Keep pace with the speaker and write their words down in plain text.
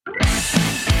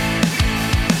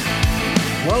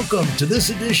Welcome to this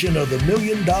edition of the $1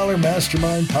 Million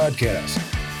Mastermind Podcast.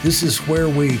 This is where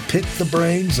we pick the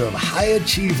brains of high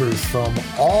achievers from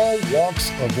all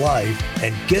walks of life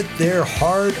and get their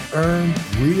hard-earned,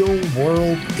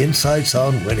 real-world insights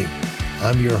on winning.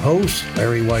 I'm your host,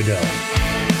 Larry Weidel.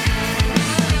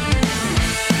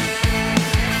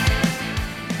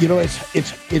 You know,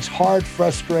 it's hard,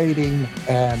 frustrating,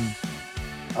 and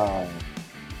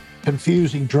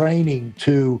confusing, draining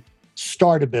to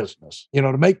start a business,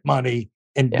 to make money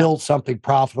and build something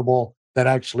profitable that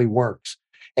actually works.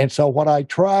 And so what I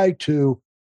try to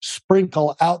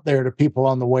sprinkle out there to people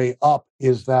on the way up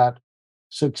is that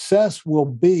success will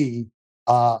be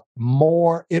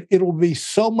it'll be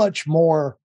so much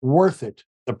more worth it.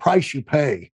 The price you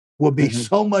pay will be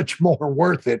so much more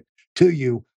worth it to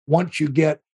you once you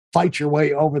fight your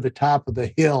way over the top of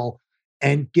the hill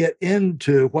and get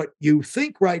into what you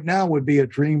think right now would be a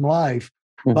dream life,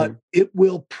 but it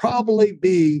will probably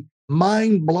be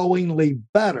mind-blowingly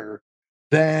better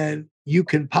than you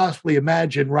can possibly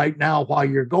imagine right now while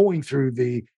you're going through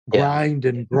the grind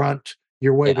and grunt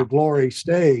your way to glory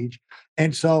stage.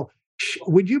 And so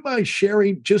would you mind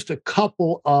sharing just a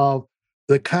couple of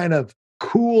the kind of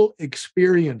cool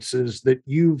experiences that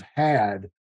you've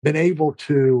been able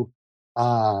to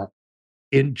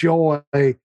enjoy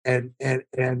and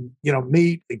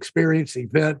meet, experience,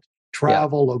 event,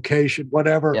 travel, location,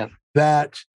 whatever,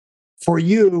 that for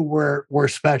you were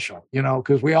special,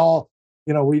 because we all,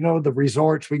 we know the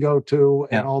resorts we go to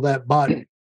and all that, but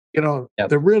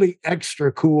the really extra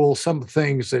cool, some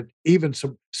things that even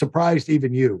surprised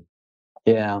even you.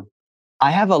 Yeah.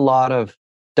 I have a lot of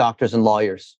doctors and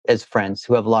lawyers as friends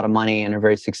who have a lot of money and are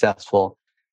very successful.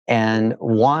 And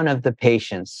one of the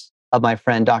patients of my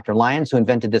friend, Dr. Lyons, who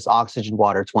invented this oxygen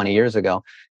water 20 years ago,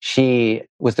 she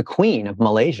was the queen of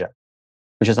Malaysia,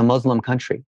 which is a Muslim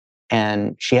country.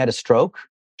 And she had a stroke.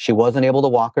 She wasn't able to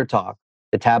walk or talk.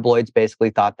 The tabloids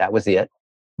basically thought that was it.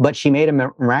 But she made a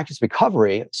miraculous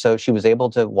recovery. So she was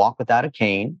able to walk without a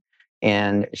cane.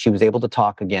 And she was able to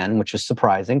talk again, which was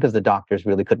surprising because the doctors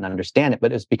really couldn't understand it.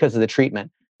 But it was because of the treatment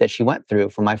that she went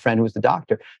through from my friend who was the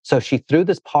doctor. So she threw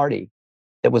this party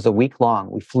that was a week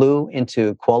long. We flew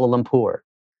into Kuala Lumpur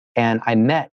and I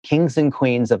met kings and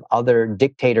queens of other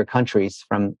dictator countries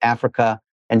from Africa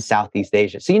and Southeast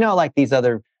Asia. So, like these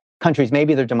other countries,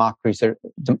 maybe they're democracies or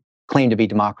claim to be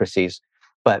democracies,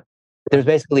 but there's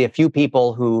basically a few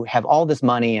people who have all this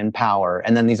money and power,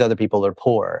 and then these other people are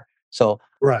poor. So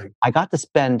I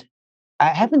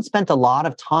haven't spent a lot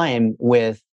of time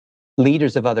with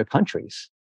leaders of other countries.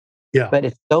 Yeah. But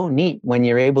it's so neat when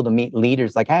you're able to meet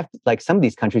leaders. Like some of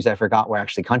these countries I forgot were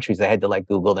actually countries. I had to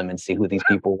Google them and see who these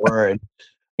people were. And,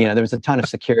 there was a ton of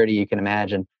security you can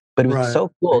imagine. But it was so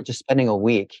cool just spending a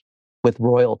week with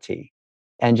royalty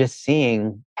and just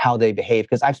seeing how they behave.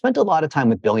 Because I've spent a lot of time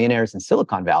with billionaires in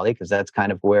Silicon Valley, because that's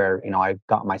kind of where, I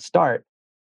got my start.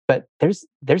 But there's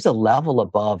a level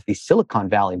above these Silicon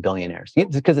Valley billionaires.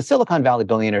 Because the Silicon Valley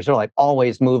billionaires are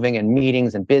always moving and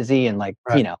meetings and busy and like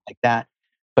that.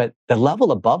 But the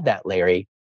level above that, Larry,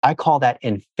 I call that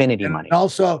infinity money.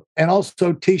 Also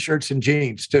t-shirts and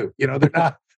jeans too.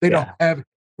 They don't have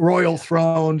royal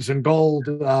thrones and gold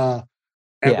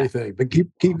everything. But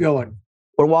keep going.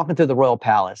 We're walking through the royal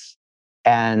palace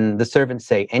and the servants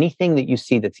say, anything that you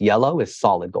see that's yellow is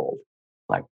solid gold.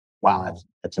 Like, wow,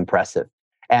 that's impressive.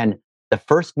 And the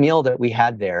first meal that we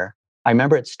had there, I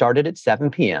remember it started at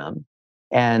 7 p.m.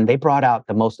 and they brought out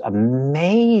the most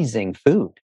amazing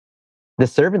food. The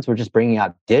servants were just bringing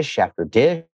out dish after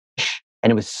dish,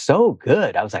 and it was so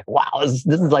good. I was like, wow, this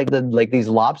is like these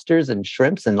lobsters and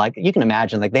shrimps. And you can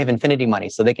imagine, they have infinity money,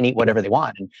 so they can eat whatever they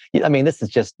want. And this is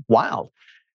just wild.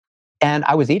 And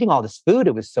I was eating all this food.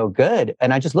 It was so good.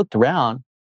 And I just looked around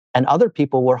and other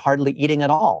people were hardly eating at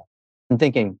all. I'm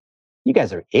thinking, you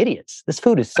guys are idiots. This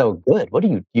food is so good. What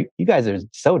are you guys are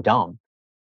so dumb.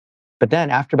 But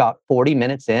then after about 40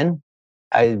 minutes in,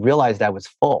 I realized I was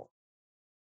full.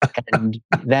 And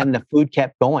then the food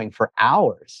kept going for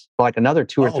hours, for another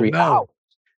 2 or 3 hours.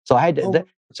 So I had to,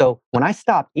 so when I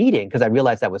stopped eating, because I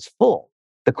realized I was full,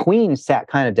 the queen sat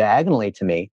kind of diagonally to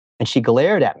me and she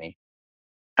glared at me.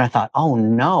 And I thought, oh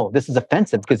no, this is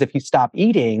offensive, because if you stop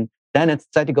eating, then it's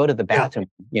time to go to the bathroom,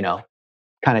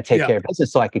 kind of take care of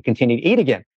business so I could continue to eat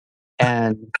again.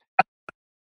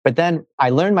 But then I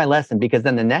learned my lesson, because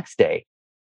then the next day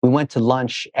we went to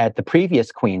lunch at the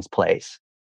previous queen's place.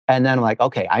 And then I'm like,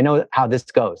 okay, I know how this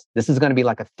goes. This is going to be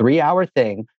like a 3-hour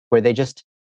thing where they just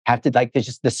have to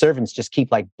the servants just keep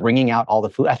bringing out all the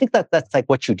food. I think that's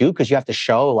what you do, because you have to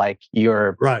show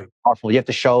you're powerful. You have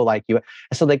to show you.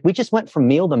 So we just went from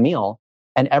meal to meal,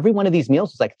 and every one of these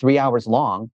meals was 3 hours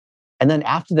long. And then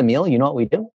after the meal, you know what we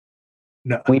do?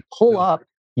 No. We pull up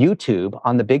YouTube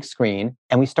on the big screen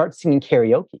and we start singing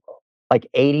karaoke, like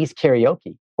 80s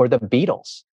karaoke or the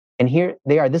Beatles. And here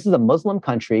they are. This is a Muslim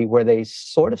country where they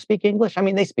sort of speak English. I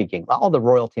mean, they speak English. All the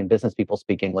royalty and business people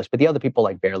speak English, but the other people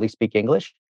like barely speak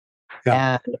English.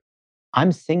 Yeah. And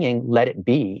I'm singing Let It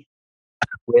Be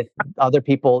with other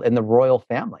people in the royal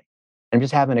family. And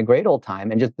just having a great old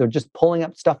time. And they're just pulling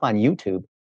up stuff on YouTube.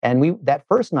 And that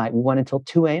first night we went until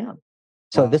 2 a.m.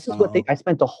 So this is what I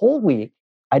spent the whole week.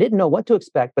 I didn't know what to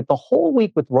expect, but the whole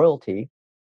week with royalty,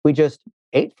 we just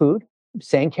ate food,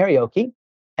 sang karaoke,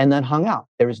 and then hung out.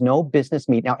 There was no business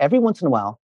meet. Now, every once in a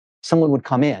while, someone would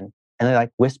come in and they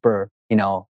like whisper,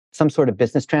 some sort of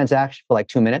business transaction for like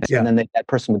 2 minutes. Yeah. And then that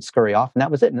person would scurry off and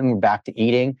that was it. And then we're back to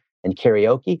eating and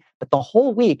karaoke. But the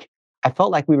whole week, I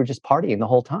felt like we were just partying the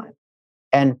whole time.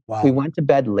 And we went to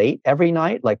bed late every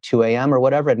night, like 2 a.m. or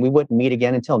whatever. And we wouldn't meet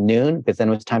again until noon because then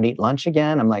it was time to eat lunch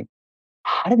again. I'm like,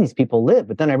 how do these people live?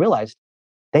 But then I realized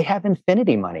they have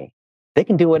infinity money. They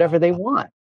can do whatever they want.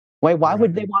 Why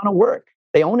would they want to work?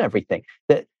 They own everything.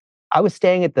 I was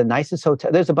staying at the nicest hotel.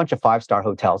 There's a bunch of 5-star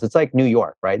hotels. It's like New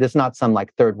York, right? This is not some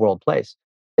like third world place.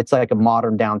 It's like a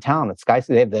modern downtown. It's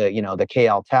they have the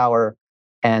KL Tower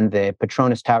and the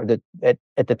Petronas Tower.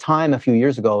 At the time, a few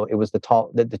years ago, it was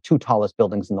the two tallest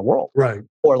buildings in the world. Right.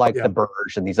 Or like the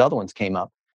Burj and these other ones came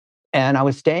up. And I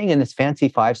was staying in this fancy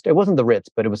 5-star. It wasn't the Ritz,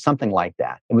 but it was something like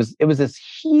that. It was this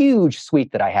huge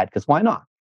suite that I had because why not?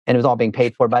 And it was all being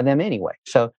paid for by them anyway.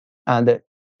 So the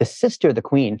sister of the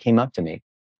queen came up to me,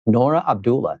 Nora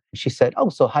Abdullah. And she said, "Oh,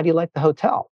 so how do you like the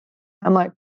hotel?" I'm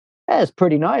like, "It's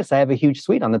pretty nice. I have a huge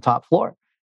suite on the top floor."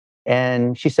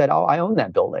 And she said, "Oh, I own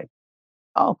that building."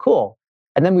 "Oh, cool."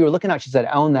 And then we were looking out. She said,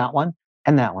 "I own that one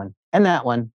and that one and that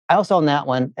one. I also own that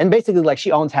one." And basically like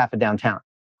she owns half of downtown.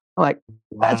 I'm like,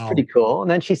 that's pretty cool.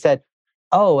 And then she said,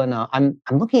 "Oh, and I'm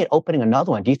looking at opening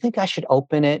another one. Do you think I should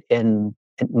open it in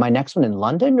my next one in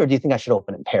London, or do you think I should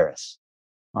open in Paris?"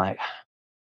 I'm like,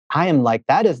 I am like,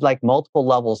 that is like multiple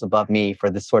levels above me for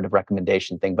this sort of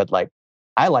recommendation thing. But like,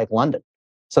 I like London.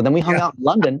 So then we hung out in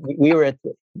London. We were at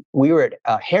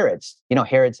Harrods,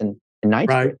 Harrods in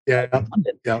Knightsbridge, right? In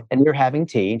London, and we were having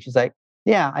tea. And she's like,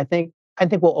 "Yeah, I think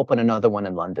we'll open another one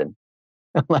in London."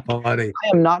 I'm like, I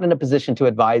am not in a position to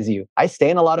advise you. I stay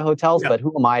in a lot of hotels, but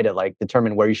who am I to like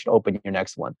determine where you should open your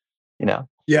next one?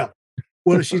 Yeah.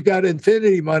 Well, if she's got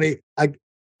infinity money, I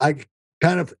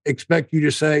kind of expect you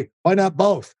to say, why not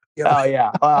both? Oh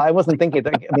yeah. I wasn't thinking.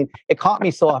 I mean, it caught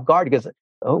me so off guard because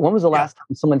when was the last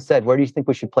time someone said, "Where do you think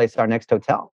we should place our next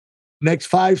hotel?" Next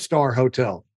 5-star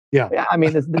hotel. Yeah. Yeah. I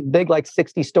mean, this big like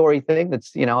 60-story thing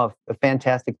that's a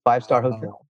fantastic 5-star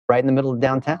hotel right in the middle of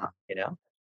downtown.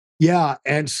 Yeah.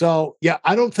 And so,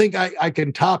 I don't think I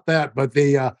can top that. But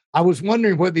I was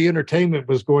wondering what the entertainment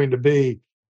was going to be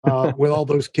with all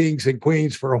those kings and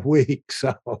queens for a week.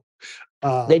 So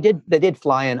they did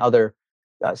fly in other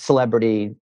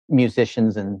celebrity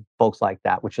musicians and folks like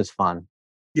that, which was fun.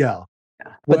 Yeah.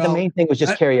 But the main thing was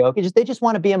just karaoke. They just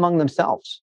want to be among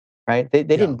themselves, right? They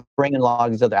didn't bring in a lot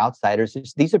of these other outsiders.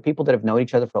 These are people that have known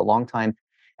each other for a long time.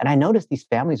 And I noticed these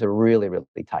families are really, really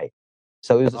tight.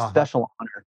 So it was a special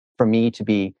honor for me to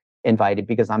be invited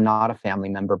because I'm not a family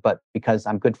member, but because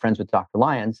I'm good friends with Dr.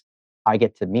 Lyons, I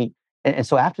get to meet. And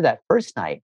so after that first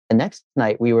night, the next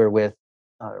night we were with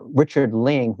Richard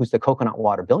Ling, who's the coconut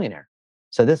water billionaire.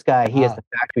 So this guy, he has the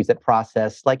factories that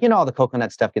process, like, all the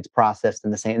coconut stuff gets processed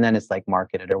and then it's like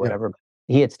marketed or whatever.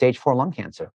 Yeah. He had stage 4 lung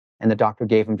cancer and the doctor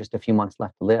gave him just a few months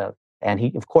left to live. And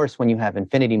he, of course, when you have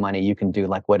infinity money, you can do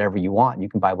like whatever you want. You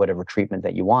can buy whatever treatment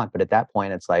that you want. But at that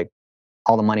point, it's like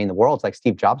all the money in the world. It's like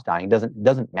Steve Jobs dying. It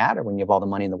doesn't matter when you have all the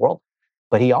money in the world.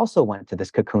 But he also went to this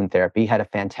cocoon therapy, had a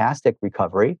fantastic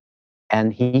recovery,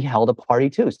 and he held a party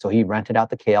too. So he rented out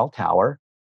the KL Tower,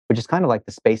 which is kind of like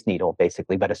the Space Needle,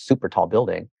 basically, but a super tall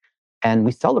building. And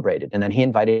we celebrated. And then he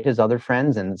invited his other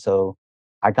friends. And so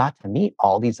I got to meet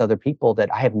all these other people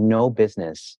that I have no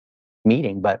business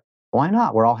meeting, but why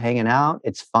not? We're all hanging out.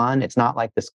 It's fun. It's not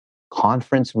like this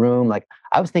conference room. Like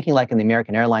I was thinking like in the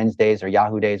American Airlines days or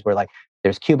Yahoo days where like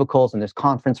there's cubicles and there's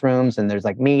conference rooms and there's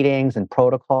like meetings and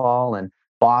protocol and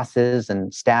bosses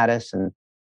and status.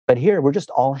 But here we're just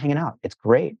all hanging out. It's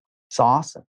great. It's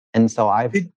awesome. And so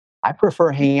I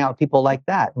prefer hanging out with people like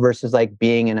that versus like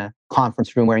being in a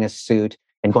conference room wearing a suit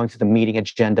and going through the meeting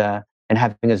agenda and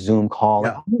having a Zoom call.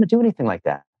 I don't want to do anything like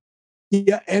that.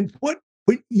 Yeah. And what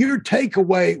your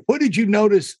takeaway, what did you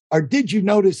notice, or did you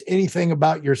notice anything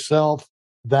about yourself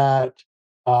that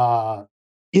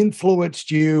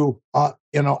influenced you,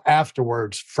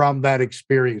 afterwards from that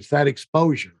experience, that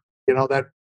exposure,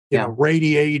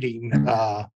 radiating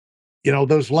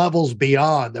those levels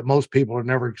beyond that most people are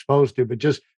never exposed to, but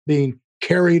just being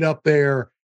carried up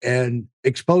there and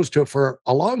exposed to it for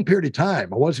a long period of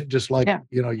time. It wasn't just like,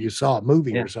 you saw a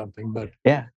movie or something, but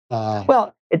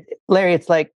well, Larry, it's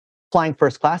like flying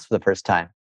first class for the first time,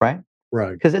 right?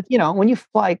 Right. Because it's, when you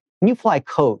fly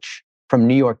coach from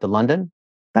New York to London,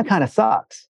 that kind of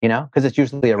sucks, because it's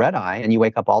usually a red eye and you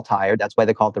wake up all tired. That's why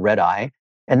they call it the red eye.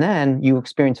 And then you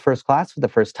experience first class for the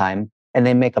first time and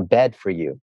they make a bed for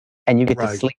you and you get to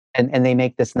sleep and they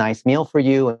make this nice meal for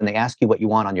you and they ask you what you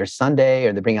want on your Sunday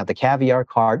or they bring out the caviar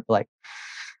card. Like,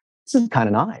 this is kind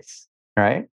of nice,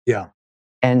 right? Yeah.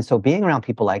 And so being around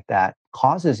people like that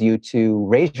causes you to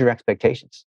raise your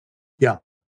expectations. Yeah.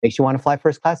 Makes you want to fly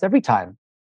first class every time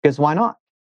because why not?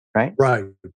 Right. Right.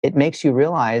 It makes you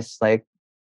realize, like,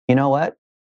 you know what?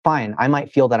 Fine. I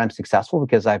might feel that I'm successful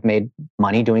because I've made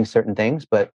money doing certain things,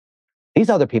 but these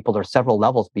other people are several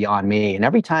levels beyond me. And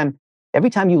every time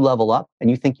you level up and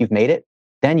you think you've made it,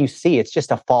 then you see it's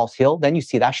just a false hill. Then you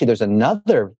see that actually there's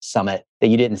another summit that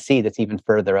you didn't see that's even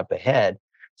further up ahead.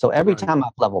 So every time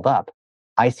I've leveled up,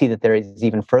 I see that there is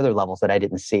even further levels that I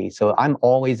didn't see. So I'm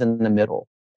always in the middle.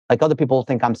 Like other people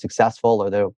think I'm successful or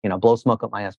they'll, blow smoke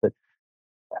up my ass, but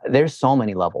there's so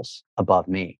many levels above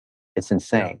me. It's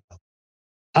insane. Yeah.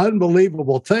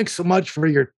 Unbelievable. Thanks so much for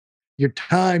your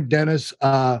time, Dennis.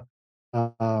 I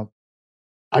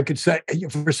could say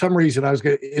for some reason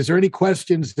is there any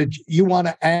questions that you want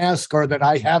to ask or that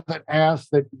I haven't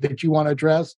asked that you want to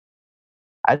address?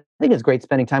 I think it's great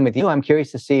spending time with you. I'm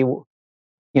curious to see,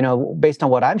 based on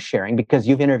what I'm sharing, because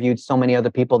you've interviewed so many other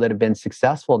people that have been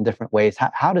successful in different ways.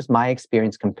 How does my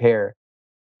experience compare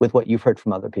with what you've heard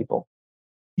from other people?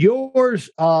 Yours,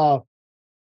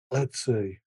 let's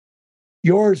see.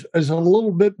 Yours is a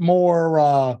little bit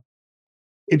more,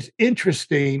 it's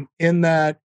interesting in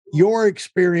that your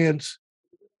experience,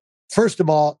 first of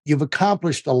all, you've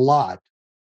accomplished a lot.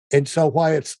 And so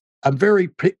I'm very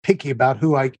picky about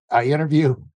who I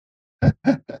interview.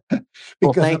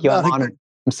 Well, thank you. I'm honored.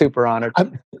 I'm super honored.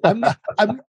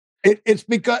 It's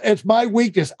because it's my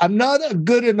weakness. I'm not a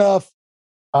good enough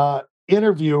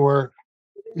interviewer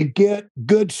to get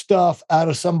good stuff out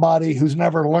of somebody who's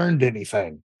never learned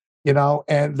anything,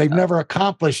 and they've never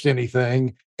accomplished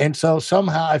anything. And so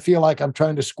somehow I feel like I'm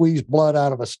trying to squeeze blood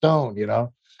out of a stone,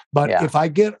 But if I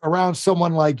get around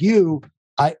someone like you,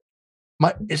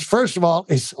 first of all,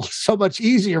 it's so much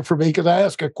easier for me because I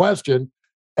ask a question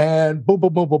and boom,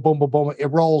 boom, boom, boom, boom, boom, boom, it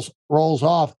rolls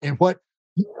off. And what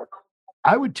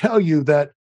I would tell you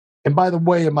that, and by the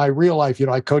way, in my real life,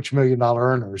 I coach $1 million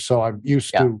earners, so I'm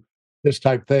used to this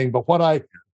type thing. But what I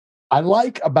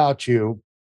like about you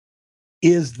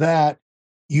is that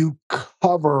you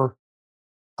cover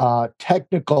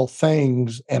technical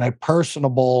things in a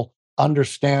personable,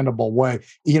 understandable way.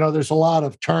 There's a lot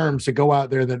of terms that go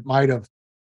out there that might have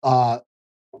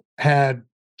had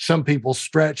some people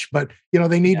stretch, but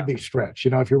they need to be stretched.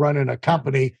 If you're running a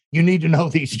company, you need to know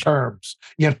these terms.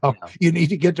 You need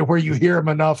to get to where you hear them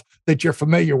enough that you're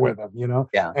familiar with them.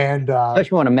 And especially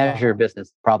if you want to measure your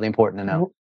business, probably important to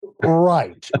know.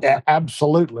 Right,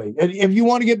 absolutely. And if you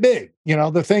want to get big,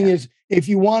 the thing is, if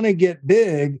you want to get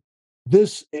big,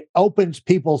 this opens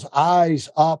people's eyes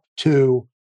up to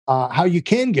how you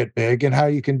can get big and how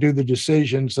you can do the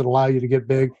decisions that allow you to get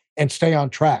big and stay on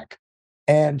track.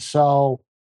 And so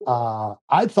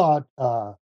I thought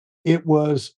I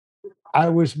was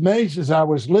amazed as I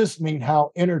was listening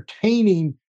how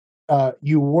entertaining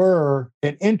you were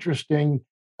and interesting,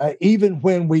 even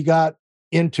when we got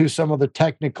into some of the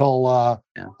technical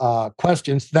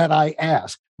questions that I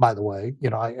asked, by the way.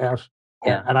 I asked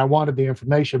and I wanted the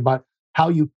information, but how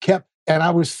you kept, and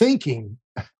I was thinking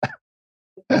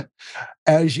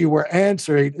as you were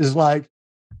answering is like,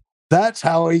 that's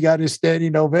how he got his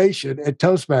standing ovation at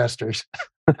Toastmasters.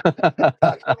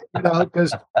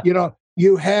 Because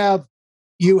you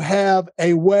have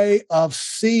a way of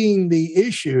seeing the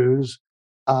issues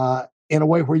in a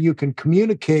way where you can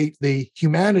communicate the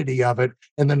humanity of it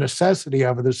and the necessity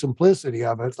of it, the simplicity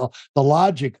of it, the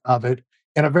logic of it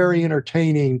in a very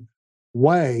entertaining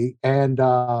way. And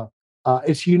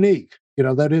it's unique.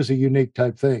 That is a unique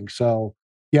type thing. So,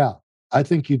 yeah, I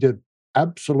think you did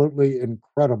absolutely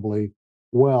incredibly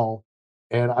well.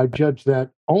 And I judge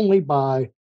that only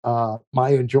by my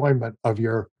enjoyment of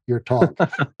your talk.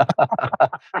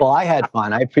 Well, I had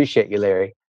fun. I appreciate you,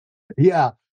 Larry.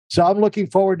 Yeah. So I'm looking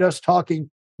forward to us talking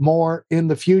more in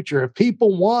the future. If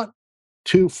people want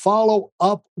to follow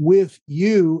up with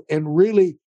you and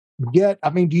really do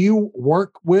you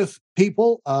work with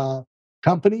people,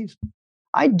 companies?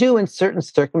 I do in certain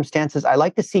circumstances. I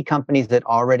like to see companies that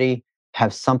already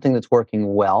have something that's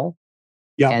working well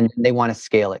and they want to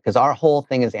scale it because our whole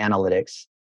thing is analytics.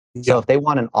 So if they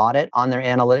want an audit on their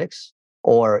analytics,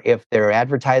 or if their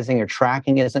advertising or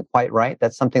tracking isn't quite right,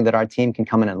 that's something that our team can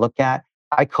come in and look at.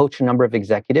 I coach a number of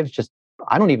executives.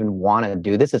 I don't even want to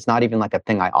do this. It's not even like a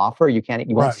thing I offer. You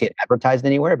won't see it advertised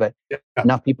anywhere, but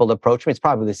enough people to approach me. It's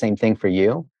probably the same thing for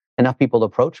you. Enough people to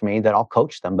approach me that I'll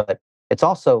coach them, but it's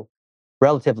also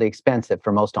relatively expensive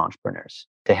for most entrepreneurs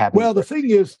to have. Well, the thing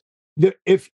is,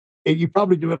 if you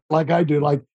probably do it like I do,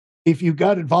 like if you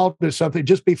got involved in something,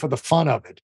 just be for the fun of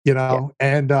it,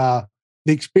 and the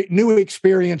new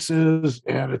experiences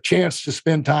and a chance to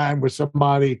spend time with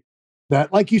somebody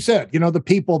that, like you said, the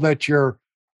people that you're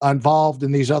involved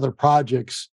in these other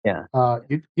projects.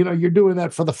 You're doing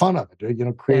that for the fun of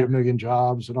it. Create a million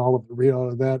jobs and all of the real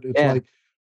of that. It's like,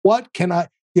 what can I?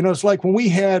 It's like when we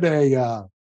had an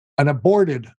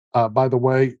aborted, by the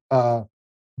way,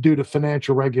 due to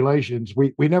financial regulations,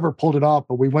 we never pulled it off,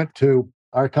 but we went to,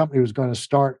 our company was going to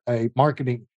start a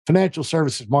financial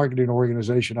services marketing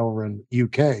organization over in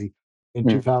UK in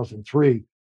 2003.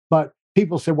 But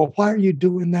people said, well, why are you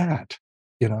doing that?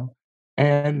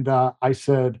 And I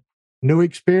said, new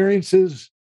experiences,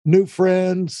 new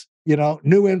friends,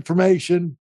 new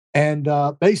information, and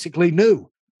basically new,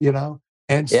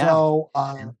 And so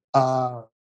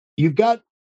you've got,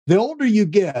 the older you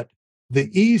get, the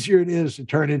easier it is to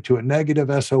turn into a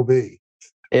negative SOB. It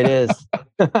is.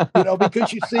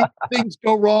 Because you see things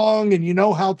go wrong and you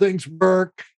know how things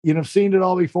work. You've seen it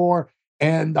all before.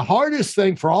 And the hardest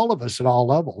thing for all of us at all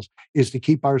levels is to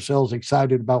keep ourselves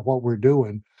excited about what we're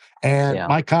doing. And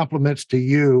my compliments to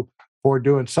you for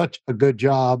doing such a good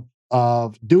job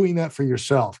of doing that for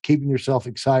yourself, keeping yourself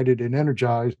excited and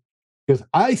energized, because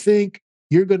I think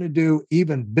you're going to do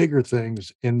even bigger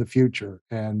things in the future.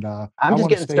 And I'm just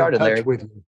getting started, Larry. With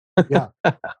you. Yeah.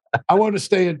 I want to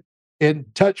stay in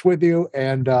touch with you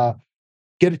and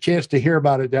get a chance to hear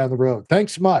about it down the road.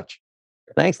 Thanks so much.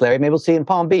 Thanks, Larry. Maybe we'll see you in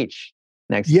Palm Beach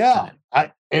next time.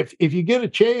 If you get a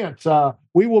chance,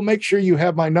 we will make sure you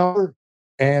have my number,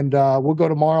 and we'll go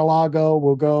to Mar-a-Lago.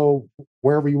 We'll go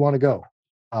wherever you want to go.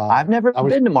 I've never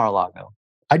been to Mar-a-Lago.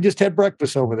 I just had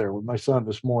breakfast over there with my son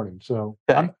this morning. So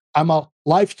I'm a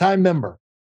lifetime member.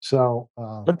 So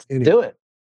let's do it.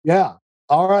 Yeah.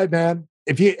 All right, man.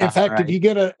 If you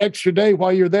get an extra day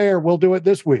while you're there, we'll do it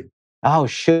this week. Oh,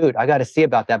 shoot. I got to see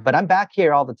about that. But I'm back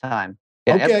here all the time.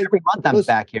 Yeah, okay. Every month I'm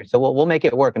back here. So we'll make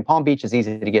it work. And Palm Beach is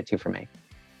easy to get to for me.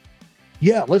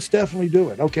 Yeah, let's definitely do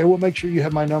it. Okay, we'll make sure you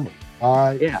have my number. All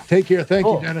right. Yeah. Take care. Thank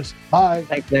you, Dennis. Bye.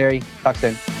 Thanks, Larry. Talk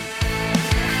soon.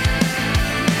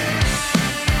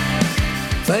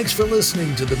 Thanks for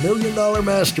listening to the $1 Million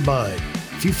Mastermind.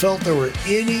 If you felt there were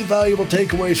any valuable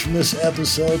takeaways from this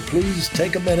episode, please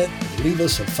take a minute and leave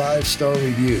us a 5-star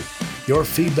review. Your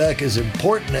feedback is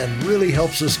important and really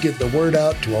helps us get the word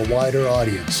out to a wider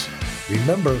audience.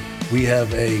 Remember, we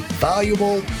have a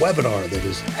valuable webinar that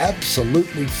is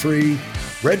absolutely free.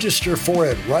 Register for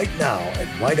it right now at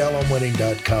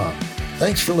whitealumwinning.com.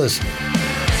 Thanks for listening.